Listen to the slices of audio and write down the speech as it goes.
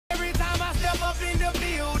in the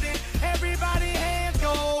building. Everybody hands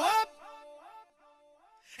go up.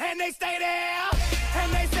 And they stay there.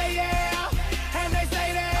 And they say yeah. And they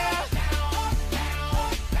stay there.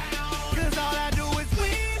 'Cause all I do is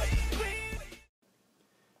win.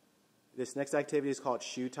 This next activity is called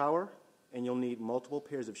Shoe Tower, and you'll need multiple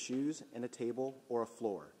pairs of shoes and a table or a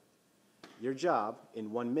floor. Your job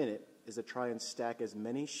in 1 minute is to try and stack as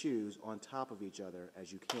many shoes on top of each other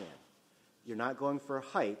as you can. You're not going for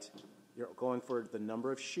height, you're going for the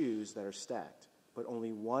number of shoes that are stacked, but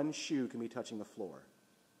only one shoe can be touching the floor.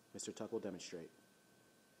 Mr. Tuck will demonstrate.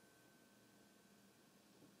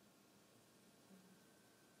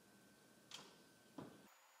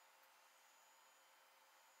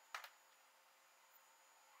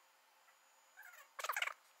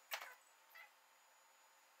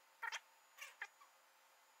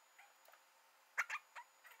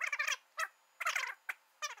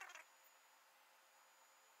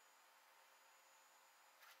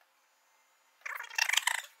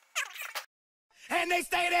 And they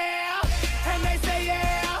stay there, and they say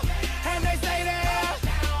yeah, and they stay there.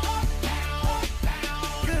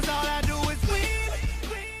 'Cause all I do is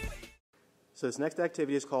win. So this next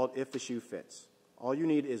activity is called If the Shoe Fits. All you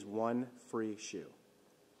need is one free shoe.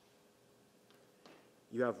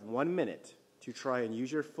 You have 1 minute to try and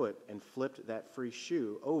use your foot and flip that free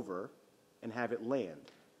shoe over and have it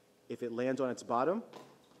land. If it lands on its bottom,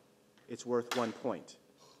 it's worth 1 point.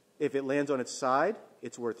 If it lands on its side,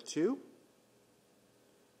 it's worth 2.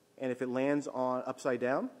 And if it lands on upside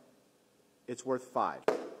down, it's worth 5.